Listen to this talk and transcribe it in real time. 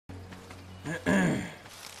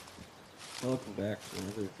Welcome back to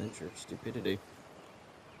another adventure of stupidity.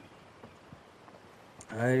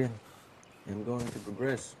 I am going to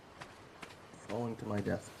progress, falling to my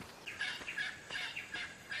death.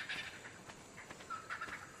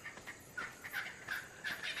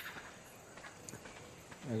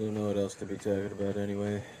 I don't know what else to be talking about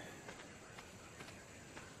anyway.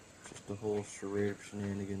 Just a whole charade of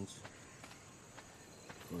shenanigans.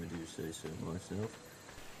 If I do say so myself.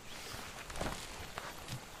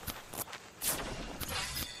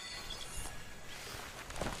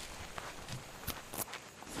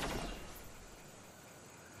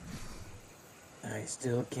 I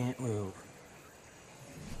still can't move.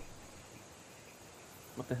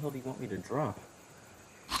 What the hell do you want me to drop?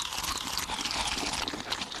 How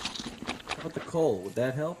about the coal? Would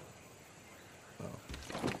that help? Oh.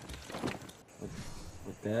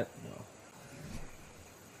 With that? No.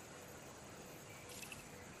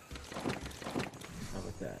 How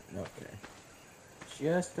about that? Okay.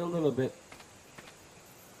 Just a little bit.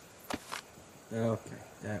 Okay,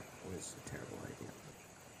 that was a terrible idea.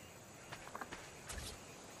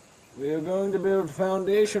 We are going to build a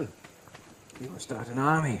foundation. We will start an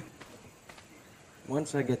army.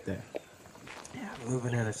 Once I get there. Yeah,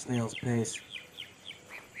 moving at a snail's pace.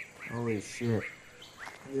 Holy shit.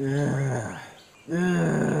 Ugh.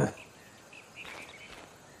 Ugh.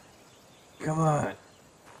 Come on.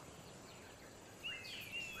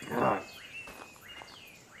 God.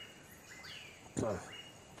 Tough.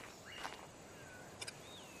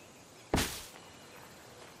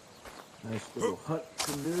 Nice little hut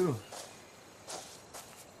to do.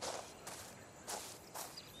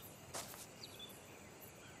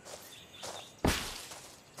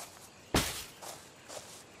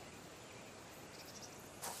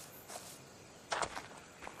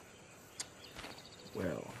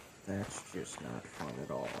 Well, that's just not fun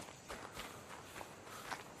at all.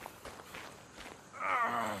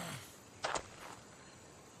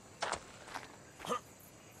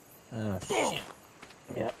 Oh, shit.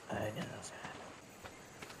 Yep, I know that.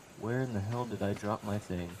 Where in the hell did I drop my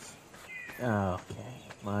things? Okay,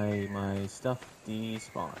 my stuff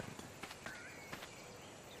despawned.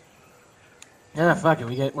 Ah, fuck it,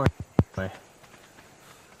 we get more.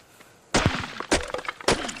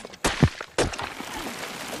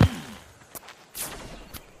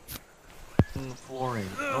 Flooring.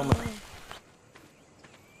 Oh my.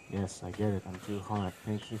 Yes, I get it. I'm too hot.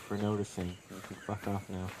 Thank you for noticing. You can fuck off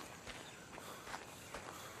now.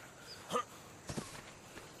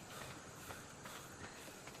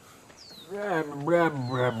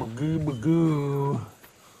 Goo.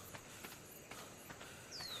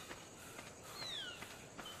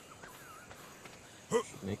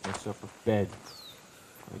 Should make myself a bed.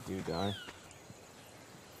 I do die.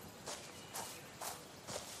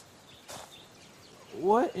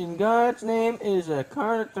 What in God's name is a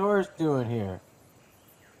Carnotaurus doing here?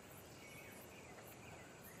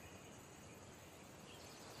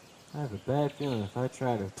 I have a bad feeling if I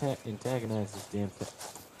try to antagonize this damn thing.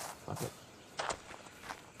 Fuck it.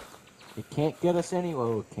 It can't get us anywhere.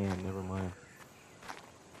 Oh, it can. Never mind.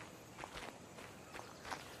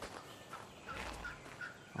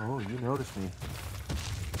 Oh, you noticed me.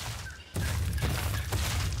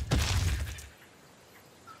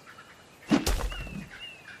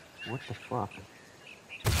 What the fuck?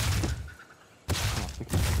 Oh,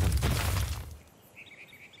 fix it.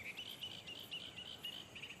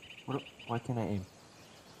 What? Why can't I aim?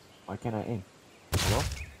 Why can't I aim? Hello?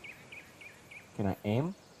 Can I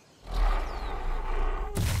aim?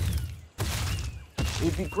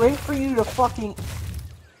 It'd be great for you to fucking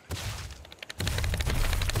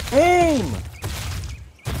aim!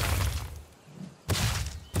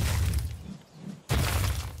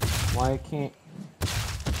 Why can't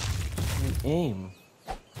you aim?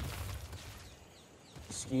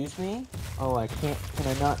 Excuse me? Oh, I can't. Can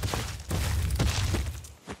I not?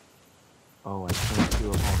 Oh, I can't do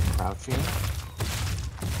it while crouching?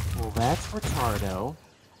 Well, that's retardo.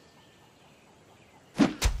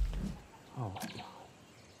 Oh my god.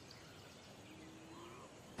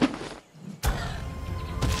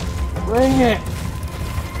 Bring it!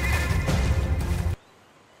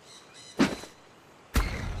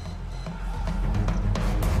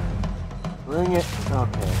 Bring it.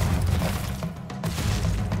 Okay.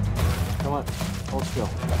 Come on. Hold still.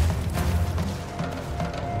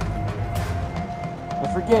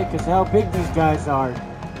 I forget, because how big these guys are.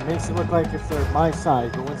 It makes it look like if they're my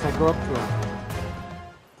size, but once I go up to them,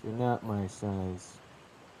 they're not my size.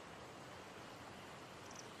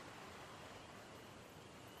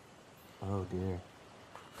 Oh dear.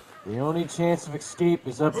 The only chance of escape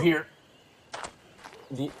is up here.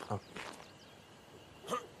 Okay.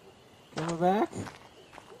 coming back?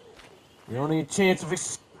 You don't need a chance of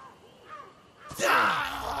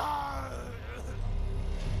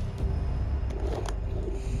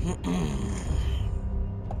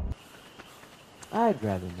I'd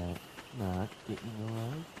rather not get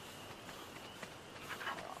alive.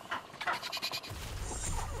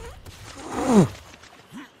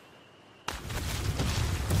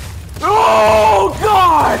 Oh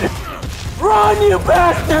God! Run, you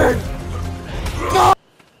bastard! God!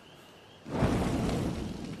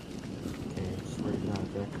 Okay, I swear to God,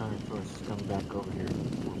 that Carnotaurus is coming back over here.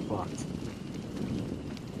 We're fucked.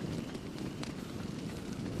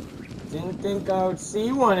 Didn't think I would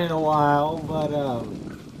see one in a while, but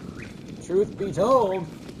truth be told,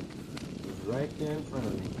 he's right there in front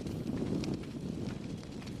of me.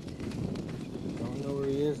 Don't know where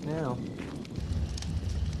he is now.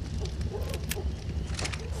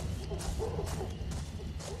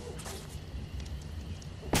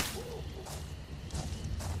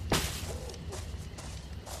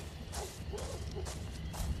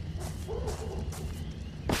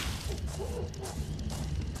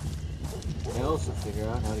 I also figure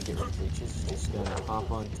out how to get rid of leeches. Just gotta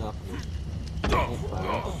hop on top of the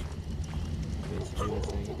campfire. Basically,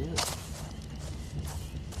 that's how you do it.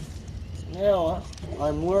 Now,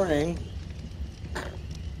 I'm learning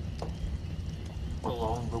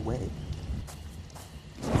along the way.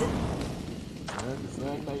 Trying to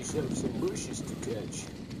find myself some bushes to catch.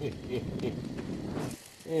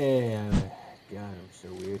 Yeah, God, I'm so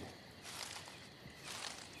weird.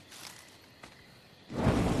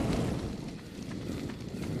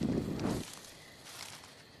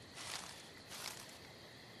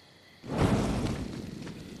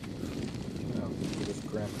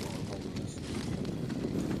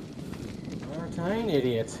 Aren't I an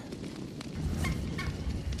idiot?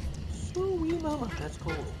 Sweet mama, that's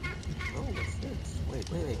cold. Oh, what's this?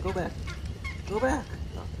 Wait, go back. Go back!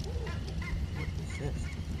 Oh. What is this?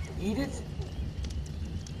 Eat it?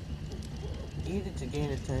 Eat it to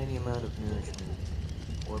gain a tiny amount of nourishment.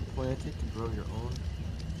 Or plant it to grow your own.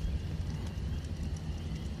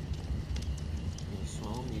 In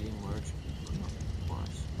small, medium, large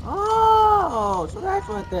plots. Oh, so that's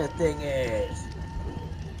what that thing is.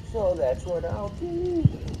 So that's what I'll do.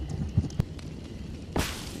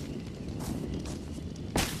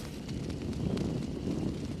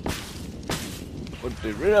 Would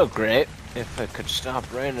be real great if I could stop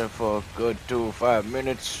raining for a good 2 or 5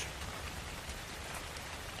 minutes.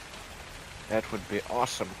 That would be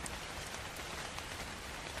awesome.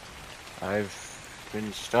 I've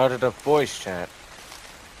been started a voice chat.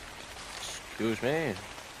 Excuse me.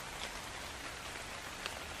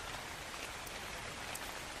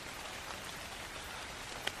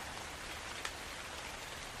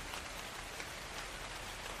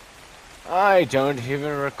 I don't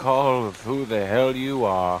even recall who the hell you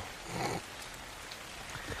are.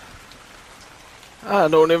 I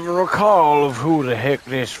don't even recall of who the heck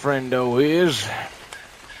this friendo is.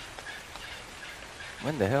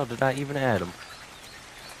 When the hell did I even add him?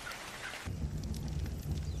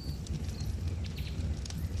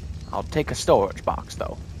 I'll take a storage box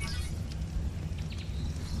though.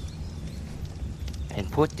 And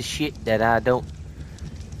put the shit that I don't...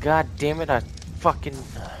 God damn it, I fucking...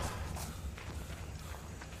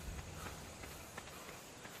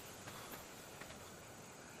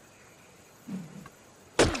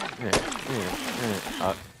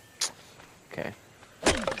 Okay.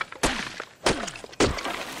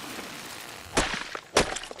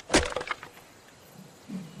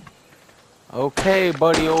 Okay,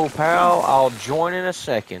 buddy old pal, I'll join in a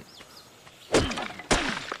second.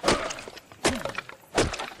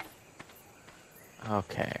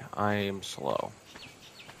 Okay, I am slow.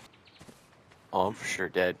 Oh, I'm for sure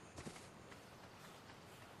dead.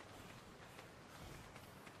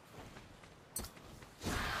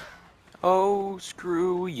 Oh,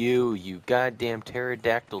 screw you, you goddamn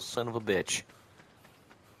pterodactyl son of a bitch.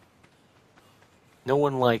 No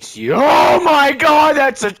one likes you. Oh my god,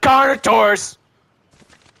 that's a Carnotaurus!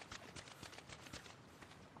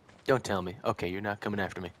 Don't tell me. Okay, you're not coming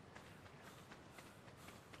after me.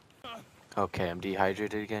 Okay, I'm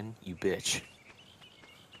dehydrated again, you bitch.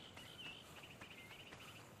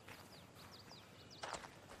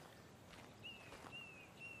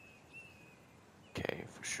 Okay,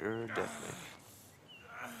 for sure, definitely.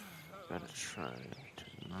 Gotta try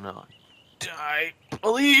to not die.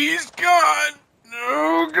 Please, God!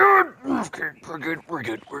 No, God! Okay, we're good, we're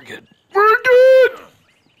good, we're good. We're good!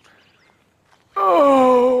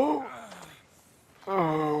 Oh!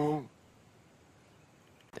 Oh.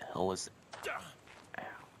 The hell was it? Ow.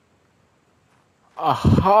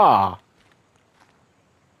 Aha!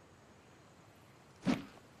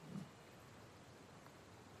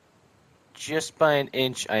 just by an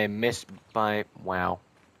inch. I missed by... Wow.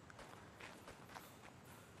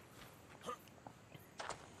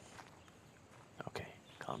 Okay,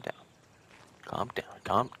 calm down. Calm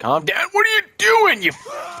down. Calm down. What are you doing, you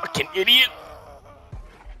fucking idiot?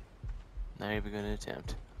 Not even gonna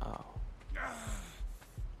attempt. Oh.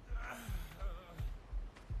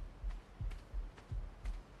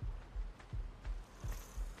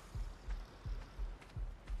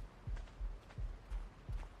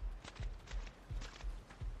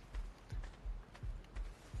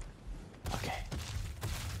 Okay.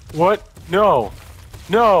 What? No!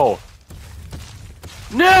 No!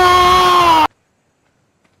 No!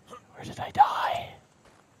 Where did I die?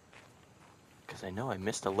 Because I know I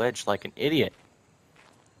missed a ledge like an idiot.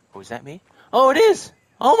 Oh, is that me? Oh, it is!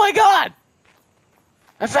 Oh my god!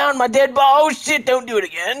 I found my dead ball. Oh shit, don't do it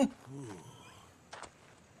again!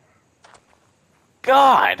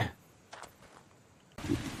 God!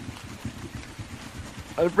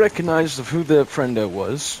 I recognized of who the friendo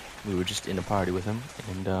was. We were just in a party with him,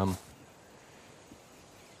 and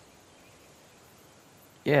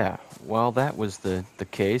yeah, while that was the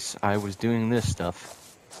case, I was doing this stuff.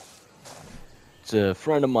 It's a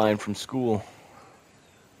friend of mine from school.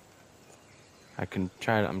 I'm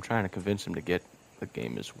trying to convince him to get the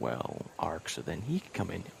game as well, Ark, so then he can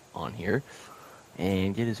come in on here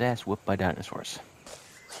and get his ass whooped by dinosaurs.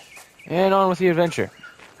 And on with the adventure.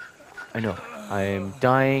 I know, I am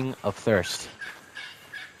dying of thirst.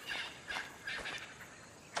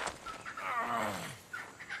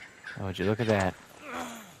 Oh, would you look at that?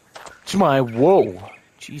 It's my... Whoa!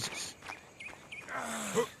 Jesus.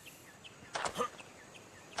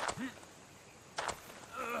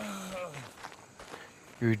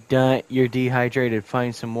 You're dehydrated.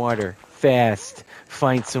 Find some water. Fast.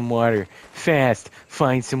 Find some water. Fast.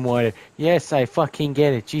 Find some water. Yes, I fucking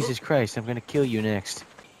get it. Jesus Christ, I'm gonna kill you next.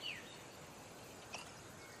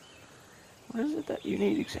 What is it that you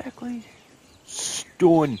need exactly?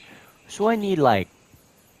 Stone. So I need like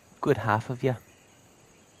good half of you.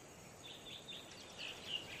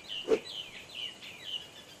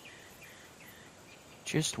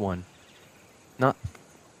 Just one. Not...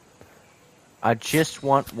 I just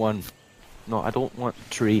want one. No, I don't want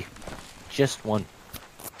three. Just one.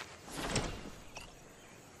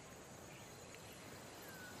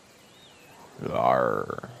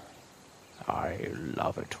 Arr. I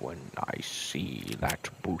love it when I see that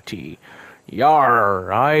booty.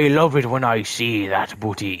 Yarr! I love it when I see that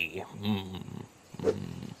booty.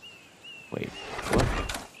 Wait, what?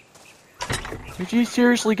 Did you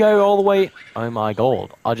seriously go all the way? Oh my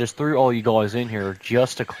god. I just threw all you guys in here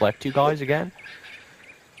just to collect you guys again?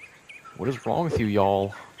 What is wrong with you,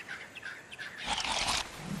 y'all?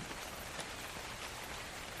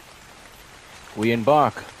 We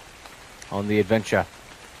embark on the adventure.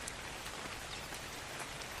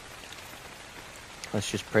 Let's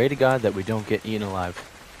just pray to God that we don't get eaten alive.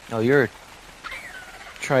 Oh, you're a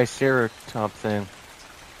triceratop thing.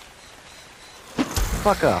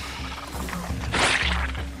 Fuck off.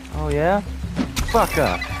 Oh, yeah? Fuck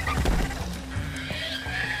up.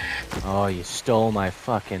 Oh, you stole my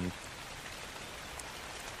fucking...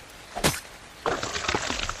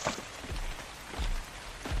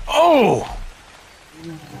 Oh!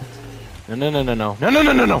 No, no, no, no, no. No, no,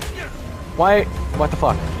 no, no, no! Why? What the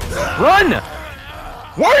fuck? Run!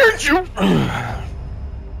 Why aren't you...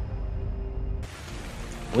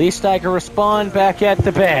 At least I can respawn back at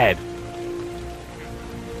the bed.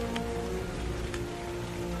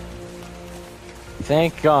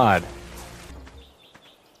 Thank God.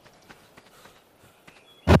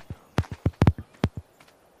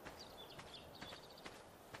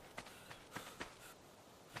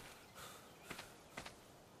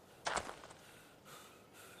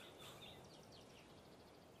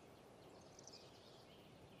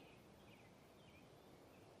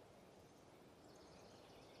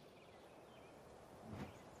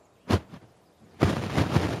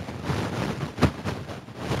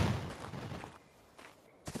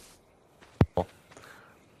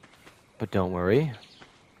 But don't worry.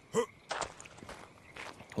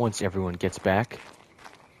 Once everyone gets back,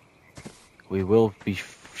 we will be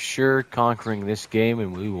sure conquering this game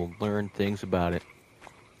and we will learn things about it.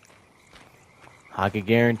 I can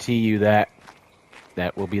guarantee you that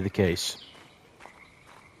that will be the case.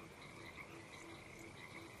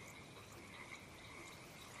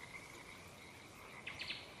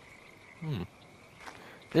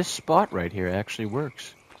 This spot right here actually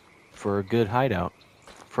works for a good hideout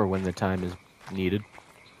for when the time is needed.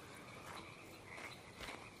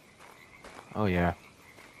 Oh yeah,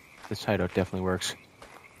 this hideout definitely works.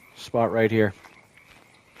 Spot right here.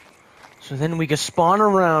 So then we can spawn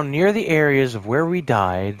around near the areas of where we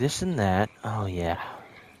died, this and that. Oh yeah,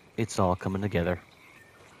 it's all coming together.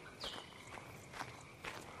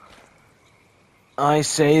 I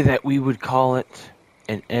say that we would call it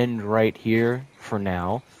an end right here for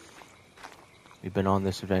now. We've been on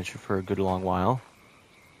this adventure for a good long while.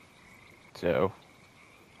 So,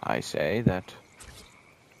 I say that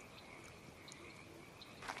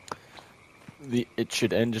it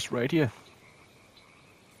should end just right here.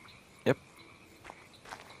 Yep.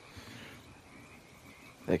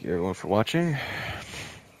 Thank you everyone for watching.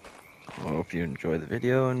 I hope you enjoyed the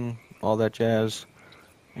video and all that jazz.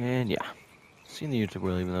 And yeah, see you in the YouTube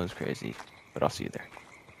world even though it's crazy. But I'll see you there.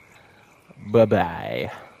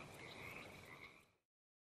 Bye-bye.